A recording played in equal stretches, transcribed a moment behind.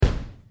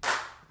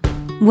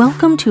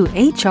Welcome to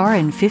HR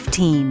in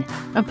 15,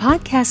 a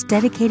podcast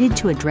dedicated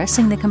to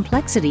addressing the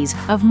complexities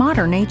of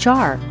modern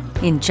HR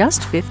in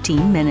just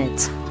 15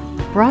 minutes.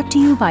 Brought to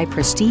you by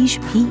Prestige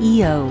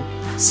PEO,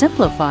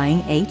 simplifying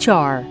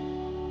HR.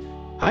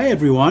 Hi,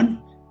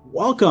 everyone.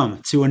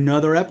 Welcome to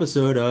another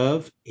episode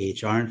of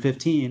HR in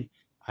 15.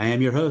 I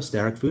am your host,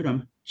 Eric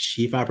Fudum,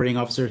 Chief Operating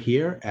Officer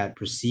here at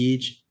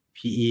Prestige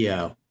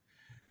PEO.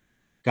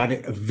 Got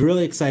a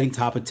really exciting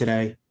topic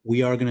today.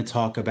 We are going to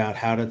talk about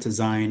how to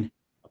design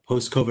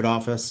post-COVID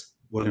office.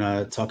 We're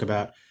going to talk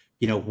about,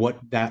 what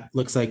that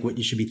looks like, what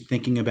you should be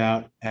thinking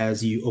about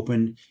as you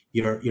open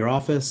your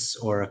office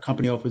or a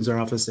company opens their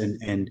office,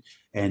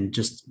 and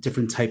just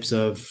different types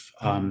of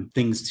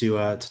things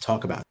to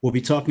talk about. We'll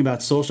be talking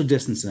about social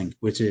distancing,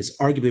 which is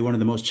arguably one of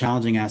the most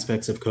challenging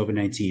aspects of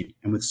COVID-19.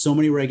 And with so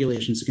many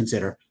regulations to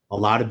consider, a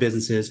lot of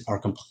businesses are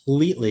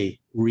completely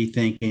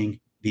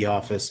rethinking the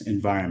office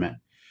environment.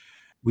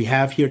 We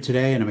have here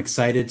today, and I'm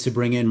excited to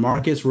bring in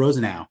Marcus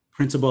Rosenau,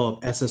 Principal of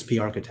SSP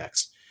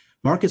Architects.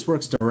 Marcus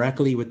works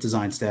directly with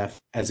design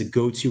staff as a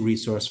go-to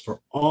resource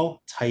for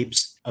all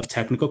types of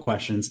technical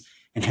questions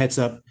and heads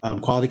up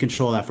quality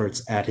control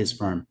efforts at his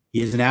firm.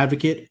 He is an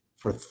advocate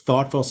for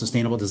thoughtful,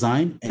 sustainable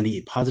design and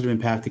the positive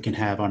impact it can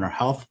have on our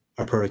health,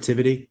 our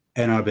productivity,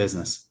 and our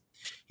business.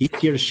 He's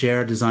here to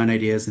share design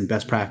ideas and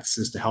best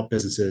practices to help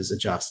businesses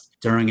adjust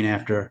during and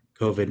after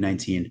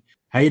COVID-19.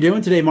 How are you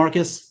doing today,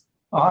 Marcus?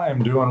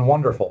 I'm doing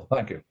wonderful.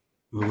 Thank you.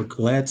 We're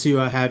glad to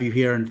have you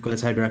here and glad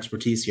to have your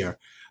expertise here.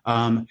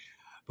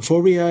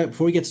 Before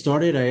we get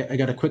started, I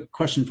got a quick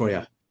question for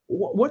you.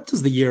 What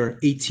does the year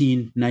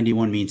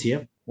 1891 mean to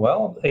you?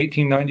 Well,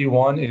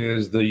 1891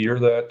 is the year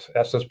that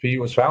SSP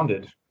was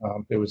founded.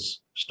 It was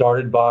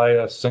started by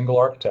a single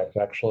architect,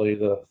 actually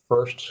the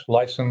first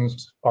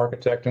licensed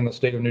architect in the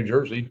state of New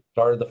Jersey,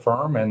 started the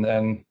firm, and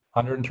then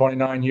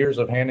 129 years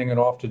of handing it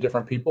off to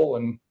different people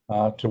and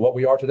to what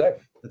we are today.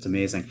 That's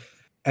amazing.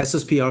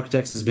 SSP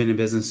Architects has been in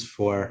business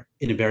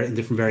in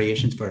different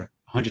variations for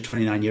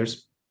 129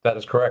 years. That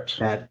is correct.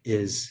 That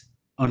is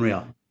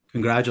unreal.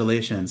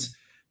 Congratulations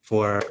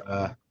for,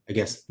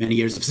 many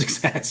years of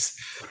success.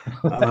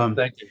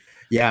 Thank you.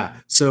 Yeah.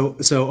 So,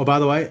 by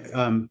the way,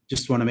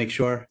 just want to make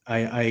sure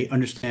I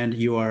understand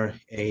you are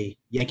a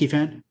Yankee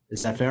fan.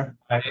 Is that fair?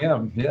 I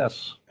am.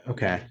 Yes.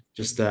 Okay.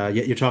 Just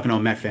you're talking to a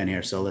Met fan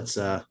here, so let's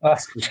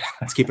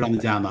keep it on the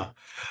down low.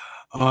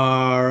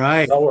 All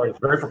right. No worries.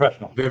 Very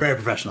professional. Very, very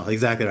professional.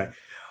 Exactly right.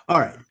 All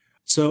right.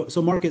 So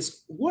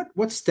Marcus,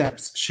 what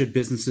steps should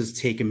businesses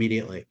take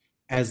immediately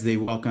as they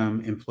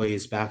welcome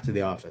employees back to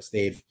the office?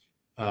 They've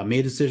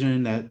made a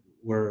decision that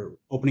we're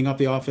opening up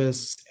the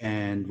office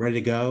and ready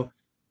to go.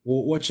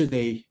 What should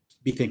they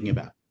be thinking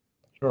about?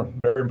 Sure.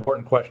 Very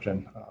important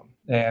question.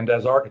 And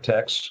as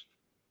architects,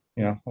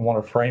 I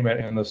want to frame it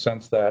in the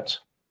sense that,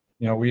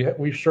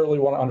 we surely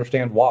want to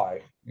understand why,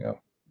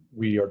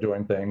 we are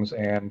doing things.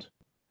 And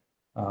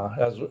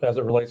as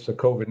it relates to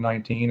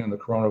COVID-19 and the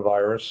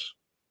coronavirus,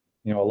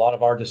 a lot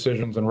of our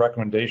decisions and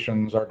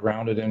recommendations are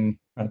grounded in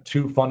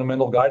two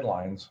fundamental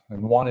guidelines.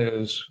 And one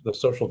is the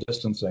social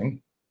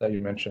distancing that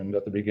you mentioned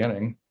at the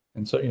beginning.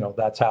 And so,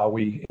 that's how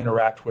we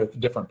interact with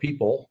different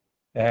people.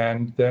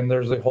 And then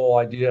there's the whole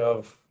idea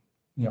of,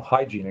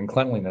 hygiene and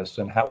cleanliness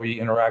and how we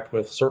interact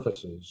with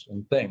surfaces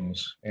and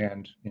things.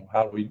 And,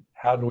 how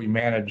do we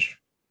manage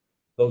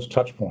those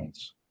touch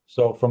points?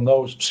 So from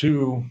those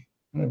two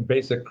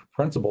basic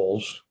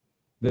principles,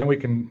 then we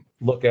can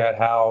look at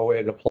how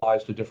it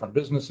applies to different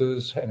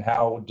businesses and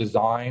how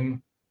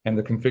design and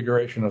the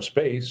configuration of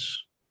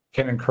space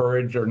can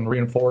encourage and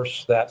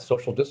reinforce that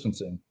social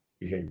distancing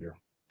behavior.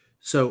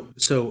 So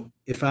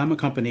if I'm a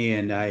company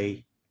and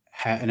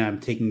I'm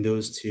taking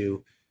those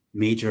two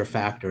major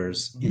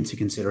factors into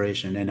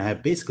consideration, and I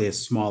have basically a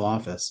small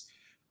office,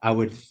 I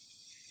would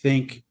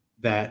think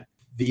that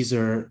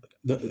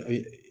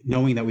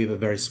knowing that we have a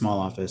very small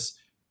office,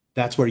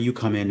 that's where you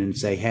come in and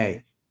say,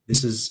 hey,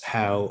 this is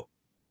how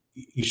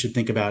you should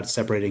think about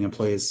separating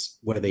employees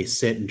where they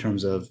sit in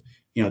terms of,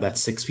 that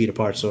 6 feet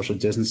apart social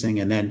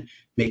distancing, and then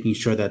making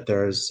sure that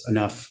there's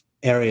enough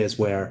areas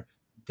where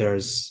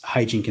there's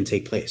hygiene can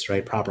take place,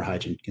 right? Proper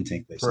hygiene can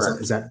take place.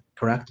 Is that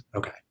correct?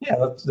 Okay. Yeah,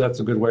 that's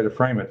a good way to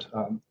frame it.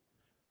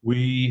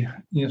 We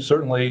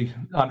certainly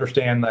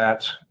understand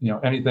that,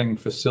 anything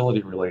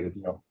facility related,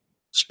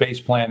 space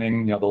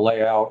planning, the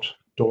layout,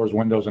 doors,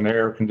 windows, and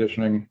air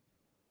conditioning,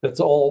 that's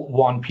all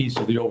one piece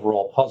of the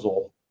overall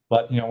puzzle.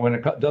 But, when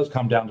it does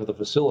come down to the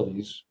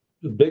facilities,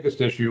 the biggest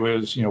issue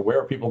is, where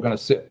are people going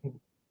to sit?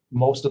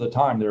 Most of the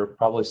time, they're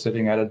probably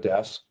sitting at a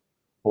desk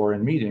or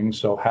in meetings.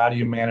 So how do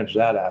you manage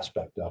that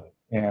aspect of it?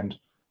 And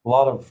a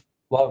lot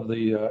of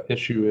the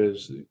issue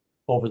is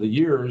over the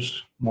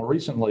years, more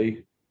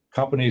recently,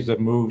 companies have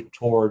moved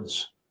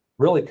towards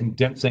really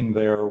condensing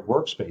their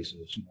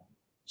workspaces,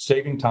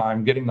 saving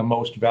time, getting the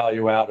most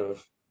value out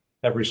of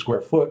every square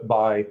foot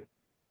by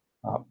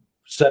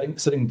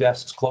sitting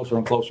desks closer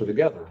and closer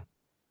together.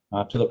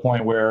 To the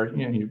point where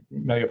you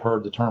may have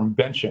heard the term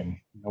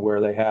benching,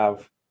 where they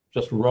have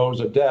just rows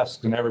of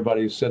desks and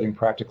everybody's sitting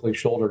practically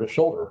shoulder to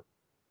shoulder.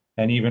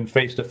 and even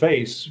face to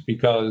face,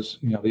 because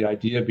the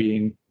idea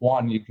being,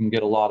 one, you can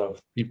get a lot of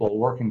people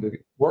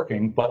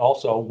working, but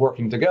also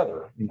working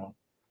together.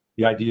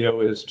 The idea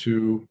is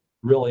to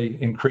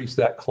really increase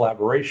that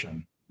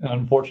collaboration. And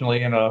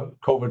unfortunately, in a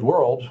COVID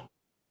world,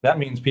 that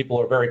means people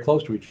are very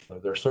close to each other.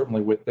 They're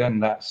certainly within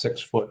that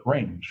 6-foot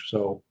range.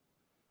 So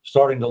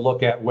starting to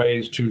look at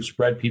ways to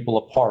spread people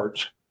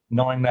apart,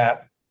 knowing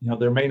that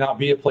there may not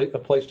be a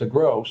place to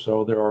grow.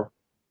 So there are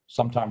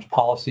sometimes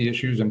policy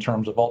issues in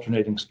terms of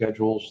alternating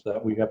schedules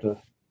that we have to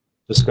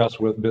discuss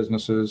with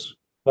businesses.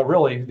 But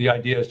really, the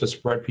idea is to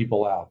spread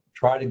people out,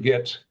 try to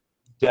get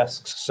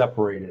desks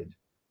separated,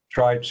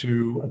 try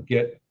to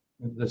get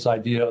this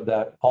idea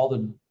that all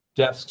the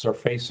desks are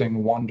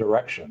facing one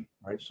direction,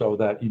 right? So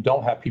that you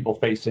don't have people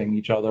facing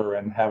each other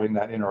and having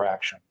that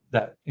interaction.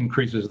 That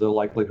increases the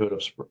likelihood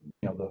of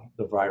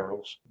the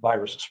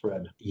virus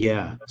spread.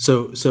 Yeah.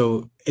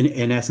 So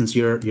in essence,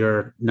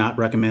 you're not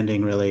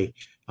recommending really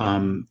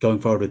going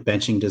forward with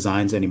benching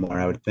designs anymore,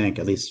 I would think,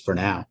 at least for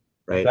now,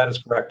 right? That is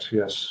correct.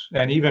 Yes.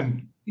 And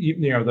even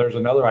there's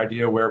another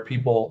idea where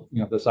people,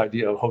 this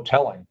idea of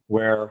hoteling,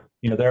 where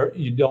there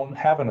you don't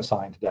have an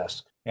assigned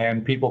desk,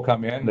 and people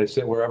come in, they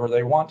sit wherever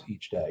they want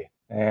each day.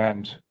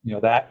 And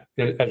that,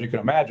 as you can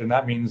imagine,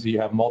 that means you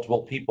have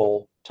multiple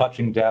people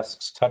touching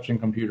desks, touching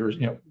computers,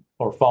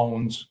 or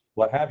phones,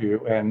 what have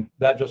you, and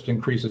that just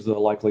increases the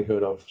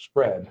likelihood of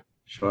spread.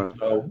 Sure.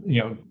 So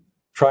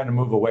trying to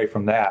move away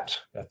from that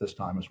at this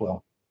time as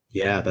well.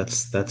 Yeah,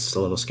 that's a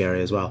little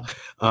scary as well.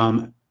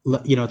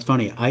 It's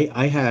funny.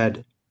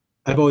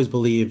 I've always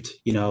believed,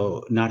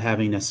 not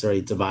having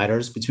necessarily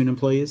dividers between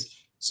employees.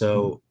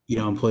 So,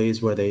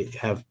 employees where they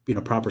have,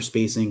 proper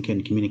spacing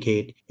can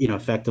communicate,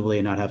 effectively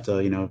and not have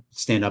to,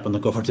 stand up and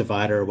look over a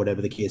divider or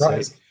whatever the case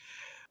is.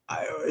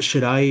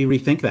 Should I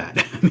rethink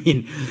that? I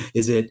mean,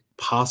 is it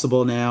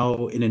possible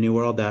now in a new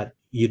world that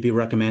you'd be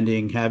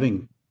recommending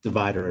having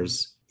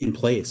dividers in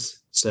place?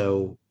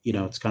 So,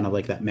 it's kind of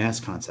like that mass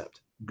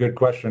concept. Good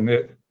question.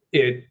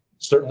 It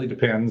certainly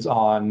depends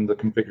on the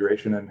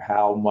configuration and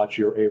how much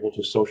you're able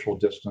to social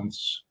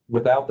distance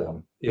without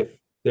them. If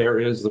there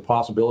is the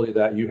possibility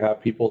that you have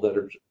people that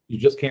you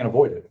just can't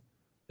avoid it,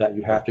 that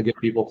you have to get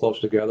people close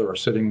together or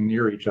sitting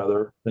near each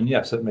other, then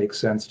yes, it makes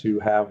sense to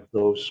have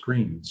those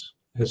screens.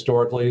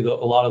 Historically, a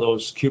lot of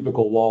those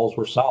cubicle walls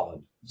were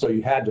solid, so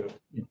you had to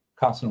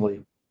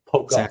constantly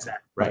poke up,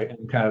 right,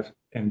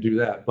 and do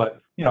that.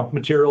 But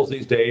materials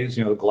these days,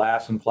 the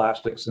glass and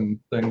plastics and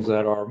things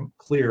that are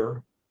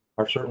clear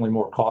are certainly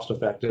more cost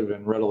effective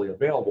and readily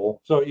available.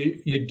 So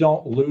you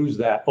don't lose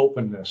that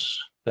openness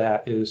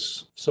that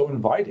is so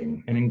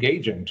inviting and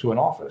engaging to an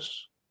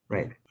office.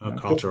 Right. A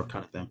cultural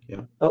kind of thing.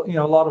 Yeah.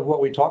 A lot of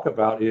what we talk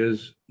about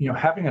is,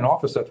 having an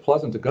office that's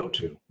pleasant to go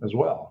to as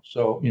well.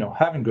 So,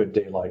 having good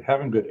daylight,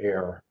 having good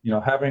air,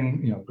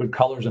 having, good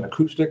colors and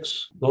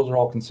acoustics, those are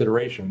all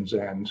considerations.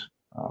 And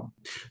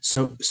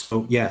So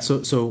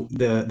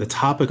the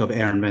topic of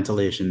air and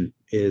ventilation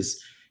is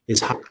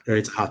hot, or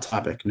it's a hot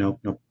topic. No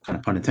kind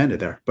of pun intended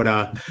there.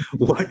 But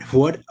what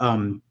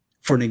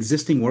for an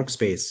existing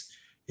workspace,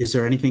 is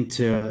there anything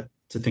to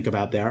think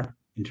about there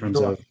in terms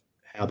of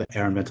how the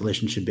air and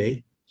ventilation should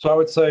be? So I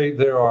would say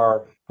there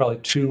are probably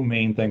two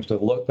main things to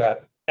look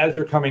at as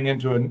you're coming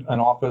into an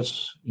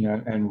office,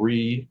 and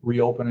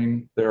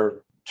reopening. There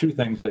are two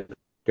things that you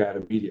look at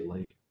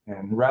immediately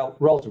and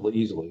relatively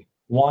easily.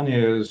 One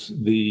is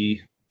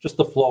just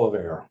the flow of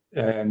air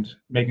and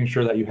making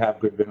sure that you have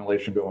good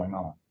ventilation going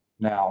on.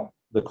 Now,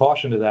 the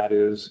caution to that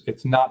is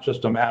it's not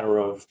just a matter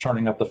of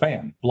turning up the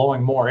fan.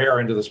 Blowing more air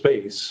into the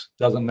space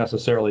doesn't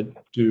necessarily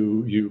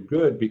do you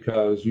good,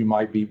 because you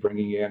might be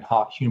bringing in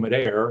hot, humid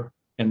air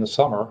in the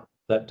summer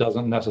that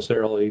doesn't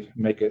necessarily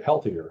make it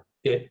healthier.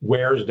 It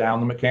wears down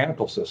the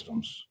mechanical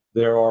systems.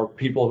 There are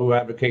people who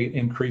advocate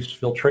increased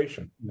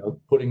filtration,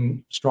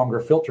 putting stronger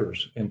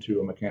filters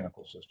into a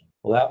mechanical system.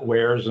 Well, that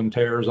wears and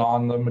tears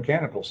on the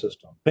mechanical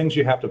system. Things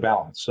you have to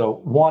balance. So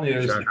one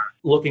is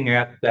looking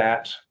at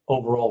that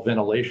overall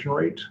ventilation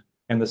rate.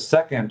 And the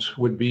second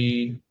would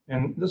be,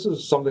 and this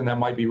is something that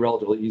might be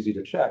relatively easy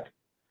to check,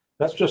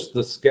 that's just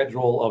the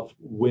schedule of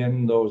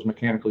when those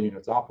mechanical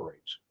units operate.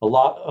 A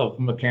lot of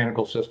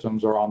mechanical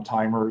systems are on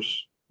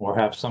timers or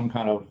have some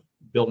kind of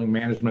building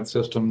management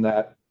system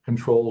that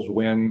controls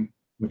when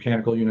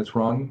mechanical units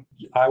run.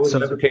 I would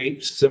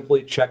advocate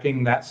simply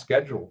checking that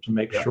schedule to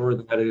make sure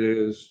that it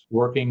is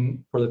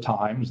working for the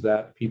times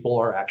that people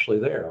are actually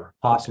there.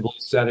 Possibly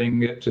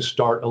setting it to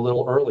start a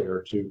little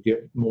earlier to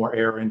get more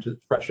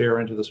fresh air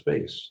into the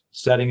space.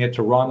 Setting it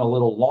to run a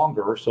little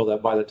longer so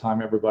that by the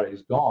time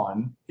everybody's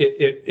gone,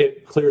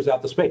 it clears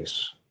out the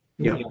space.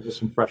 With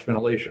some fresh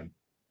ventilation.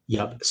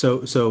 Yep.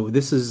 So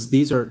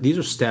these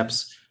are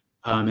steps,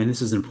 and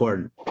this is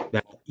important.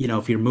 That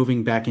if you're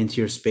moving back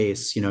into your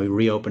space,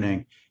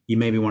 reopening, you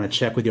maybe want to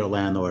check with your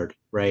landlord,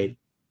 right?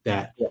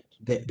 That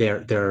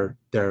their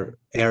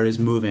air is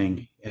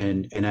moving,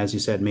 and as you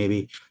said,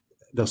 maybe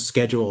those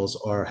schedules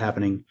are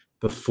happening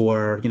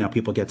before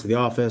people get to the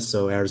office,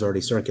 so air is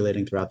already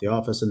circulating throughout the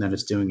office, and then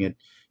it's doing it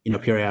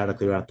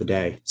periodically throughout the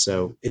day,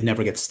 so it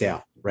never gets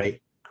stale,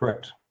 right?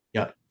 Correct.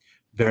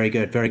 Very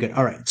good. Very good.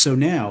 All right. So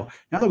now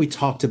that we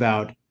talked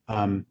about,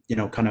 kind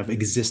of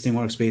existing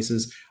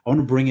workspaces, I want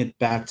to bring it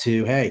back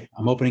to, hey,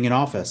 I'm opening an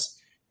office.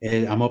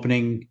 And I'm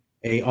opening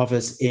a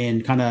office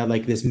in kind of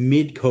like this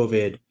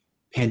mid-COVID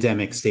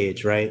pandemic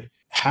stage, right?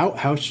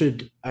 How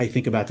should I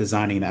think about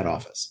designing that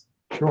office?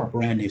 Sure.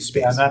 Brand new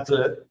space.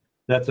 And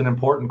that's an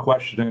important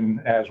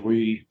question as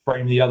we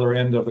frame the other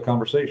end of the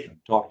conversation.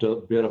 Talked a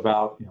bit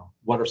about,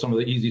 what are some of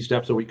the easy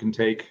steps that we can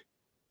take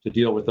to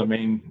deal with the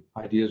main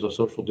ideas of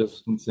social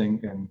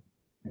distancing and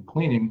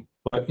cleaning.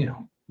 But,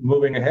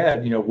 moving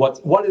ahead,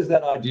 what is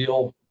that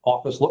ideal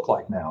office look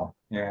like now?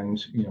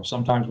 And,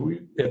 sometimes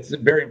it's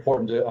very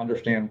important to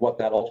understand what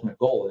that ultimate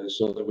goal is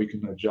so that we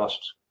can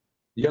adjust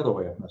the other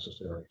way if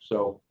necessary.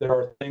 So there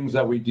are things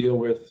that we deal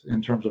with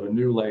in terms of a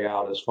new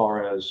layout as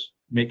far as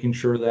making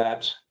sure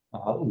that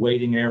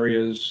waiting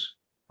areas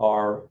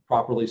are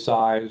properly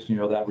sized,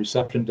 that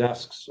reception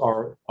desks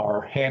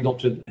are handled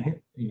to,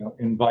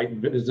 invite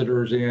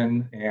visitors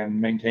in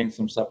and maintain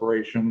some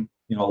separation.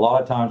 A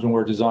lot of times when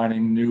we're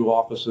designing new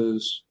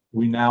offices,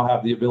 we now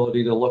have the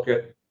ability to look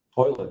at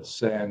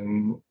toilets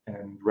and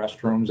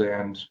restrooms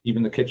and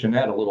even the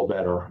kitchenette a little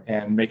better,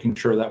 and making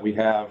sure that we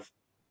have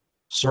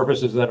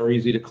surfaces that are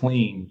easy to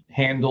clean,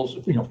 handles,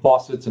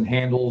 faucets and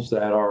handles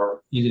that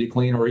are easy to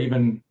clean or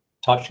even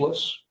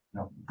touchless.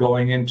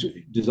 Going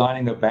into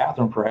designing a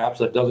bathroom perhaps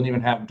that doesn't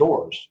even have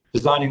doors,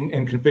 designing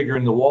and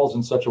configuring the walls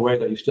in such a way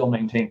that you still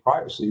maintain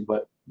privacy,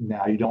 but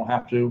now you don't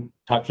have to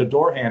touch a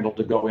door handle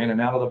to go in and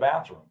out of the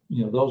bathroom.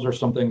 Those are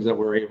some things that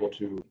we're able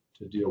to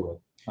deal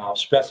with.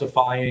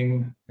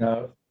 Specifying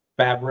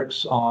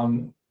fabrics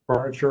on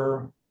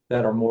furniture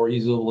that are more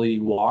easily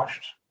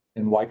washed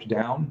and wiped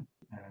down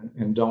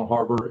and don't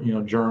harbor,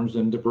 germs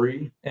and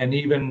debris. And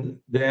even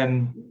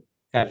then,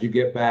 as you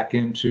get back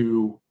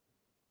into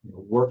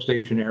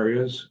workstation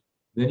areas,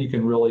 then you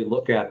can really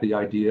look at the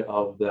idea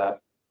of that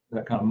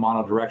kind of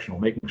monodirectional,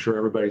 making sure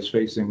everybody's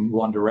facing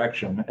one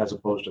direction as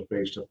opposed to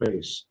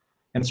face,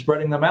 and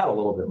spreading them out a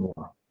little bit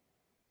more.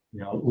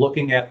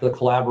 Looking at the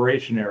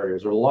collaboration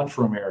areas or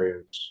lunchroom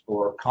areas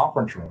or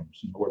conference rooms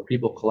where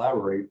people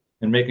collaborate,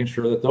 and making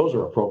sure that those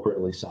are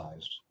appropriately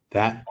sized.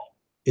 That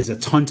is a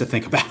ton to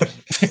think about.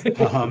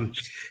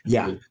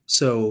 Yeah.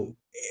 So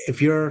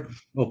if you're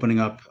opening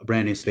up a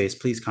brand new space,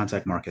 please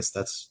contact Marcus.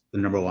 That's the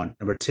number one.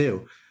 Number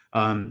two,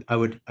 I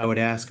would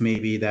ask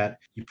maybe that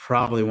you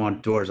probably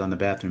want doors on the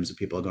bathrooms if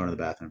people are going to the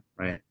bathroom,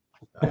 right?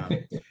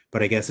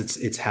 But I guess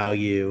it's how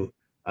you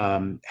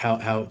you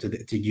have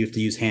to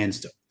use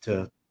hands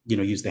to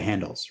use the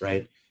handles,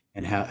 right?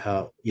 And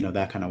how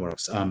that kind of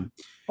works.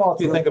 Well,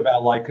 if you think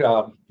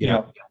about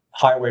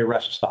highway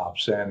rest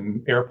stops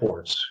and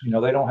airports,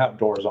 they don't have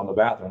doors on the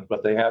bathrooms,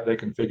 but they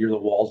configure the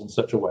walls in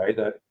such a way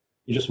that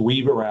you just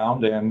weave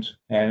around and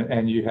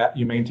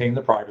you maintain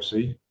the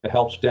privacy. It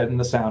helps deaden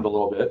the sound a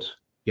little bit.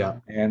 Yeah.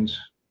 And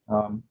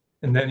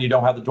then you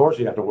don't have the doors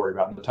you have to worry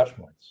about and the touch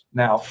points.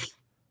 Now,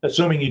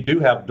 assuming you do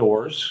have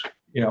doors,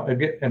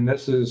 again, and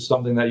this is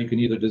something that you can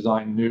either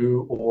design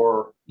new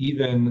or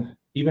even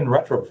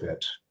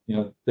retrofit.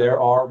 There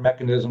are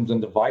mechanisms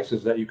and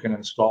devices that you can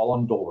install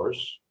on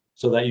doors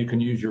so that you can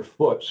use your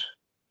foot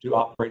to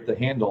operate the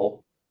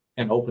handle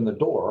and open the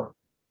door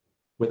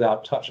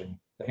without touching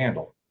the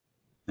handle.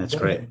 That's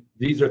great.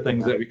 These are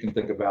things that we can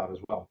think about as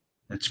well.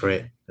 That's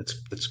great.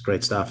 That's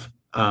great stuff.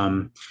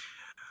 All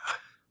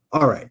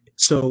right.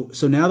 So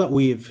now that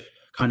we've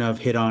kind of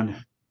hit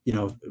on,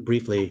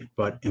 briefly,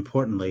 but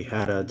importantly,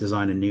 how to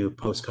design a new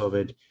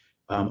post-COVID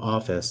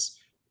office,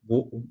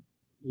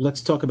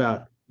 let's talk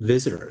about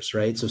visitors,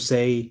 right? So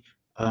say,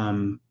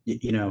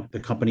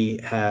 the company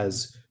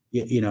has,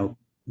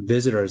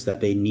 visitors that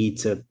they need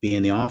to be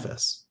in the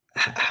office.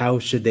 How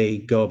should they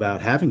go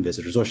about having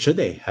visitors, or should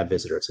they have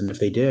visitors? And if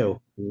they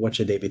do, what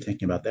should they be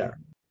thinking about there?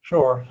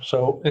 Sure.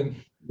 So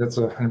that's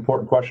an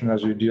important question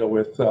as you deal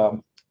with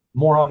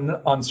more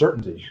on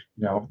uncertainty.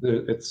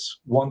 It's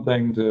one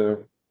thing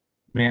to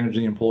manage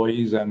the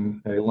employees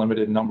and a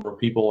limited number of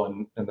people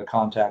and the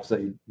contacts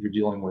that you're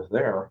dealing with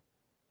there,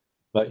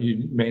 but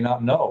you may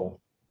not know,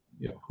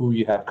 who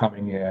you have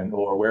coming in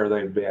or where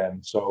they've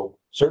been. So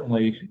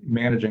certainly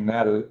managing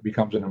that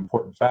becomes an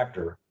important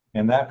factor.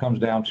 And that comes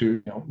down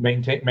to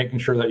making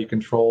sure that you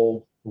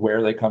control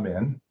where they come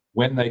in,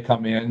 when they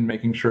come in,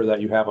 making sure that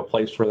you have a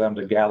place for them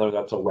to gather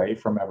that's away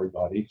from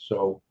everybody.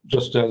 So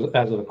just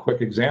as a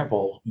quick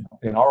example,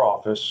 in our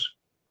office,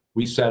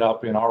 we set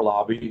up in our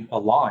lobby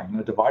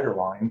a divider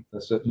line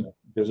that says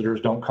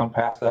visitors don't come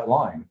past that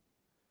line.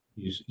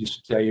 You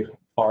stay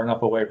far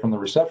enough away from the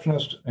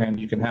receptionist and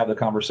you can have the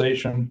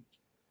conversation.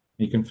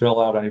 You can fill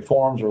out any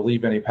forms or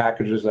leave any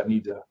packages that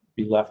need to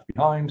be left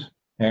behind.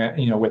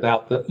 And,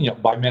 without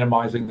by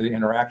minimizing the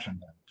interaction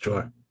then.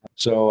 Sure.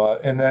 So,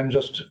 and then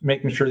just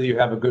making sure that you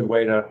have a good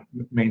way to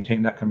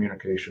maintain that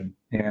communication.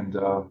 And,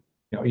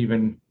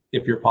 even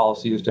if your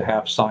policy is to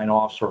have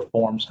sign-offs or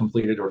forms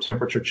completed or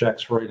temperature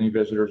checks for any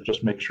visitors,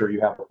 just make sure you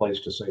have a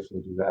place to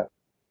safely do that.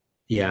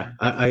 Yeah,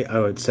 I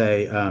would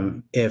say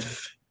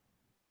if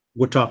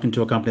we're talking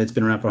to a company that's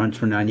been around for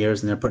 109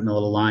 years and they're putting a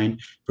little line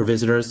for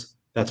visitors,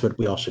 that's what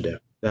we all should do.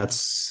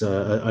 that's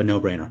a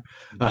no-brainer.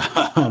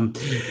 Well,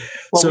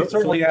 we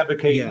certainly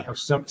advocate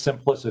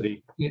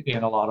simplicity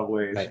in a lot of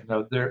ways. Right.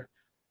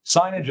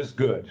 Signage is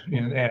good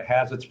and it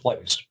has its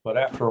place, but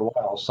after a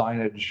while,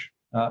 signage,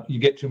 you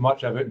get too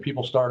much of it and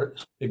people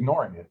start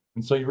ignoring it.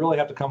 And so you really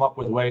have to come up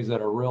with ways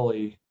that are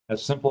really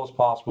as simple as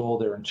possible.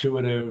 They're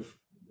intuitive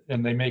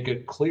and they make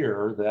it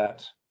clear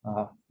that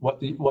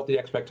what the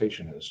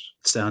expectation is.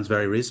 Sounds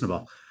very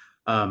reasonable.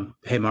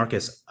 Hey,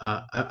 Marcus,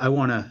 I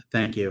want to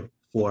thank you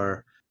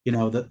for,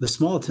 the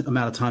small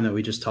amount of time that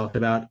we just talked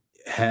about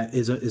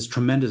is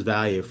tremendous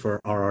value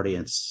for our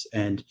audience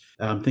and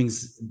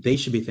things they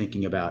should be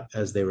thinking about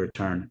as they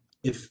return.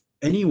 If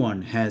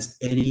anyone has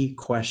any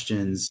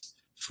questions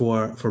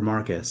for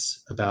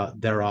Marcus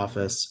about their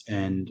office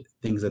and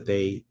things that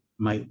they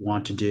might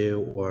want to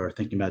do or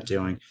thinking about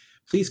doing,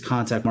 please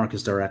contact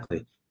Marcus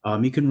directly.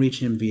 You can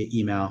reach him via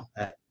email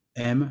at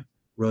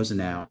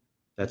mrosenau,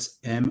 that's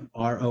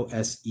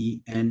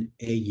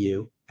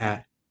MROSENAU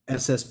at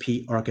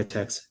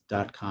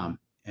ssparchitects.com.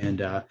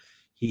 And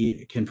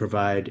he can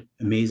provide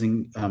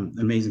amazing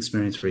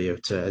experience for you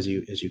as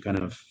you kind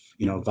of,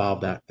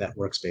 evolve that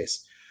workspace.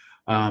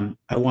 I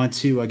want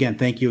to, again,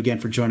 thank you again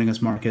for joining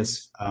us,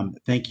 Marcus.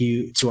 Thank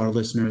you to our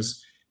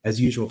listeners, as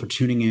usual, for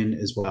tuning in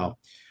as well.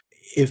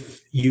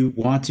 If you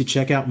want to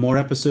check out more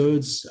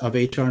episodes of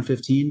HR in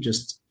 15,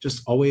 just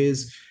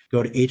always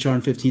go to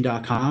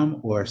hrn15.com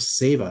or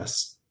save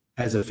us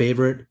as a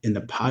favorite in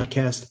the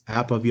podcast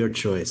app of your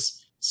choice.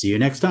 See you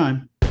next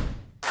time.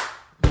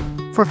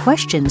 For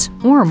questions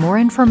or more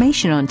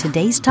information on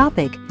today's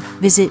topic,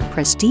 visit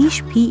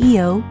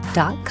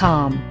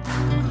prestigepeo.com.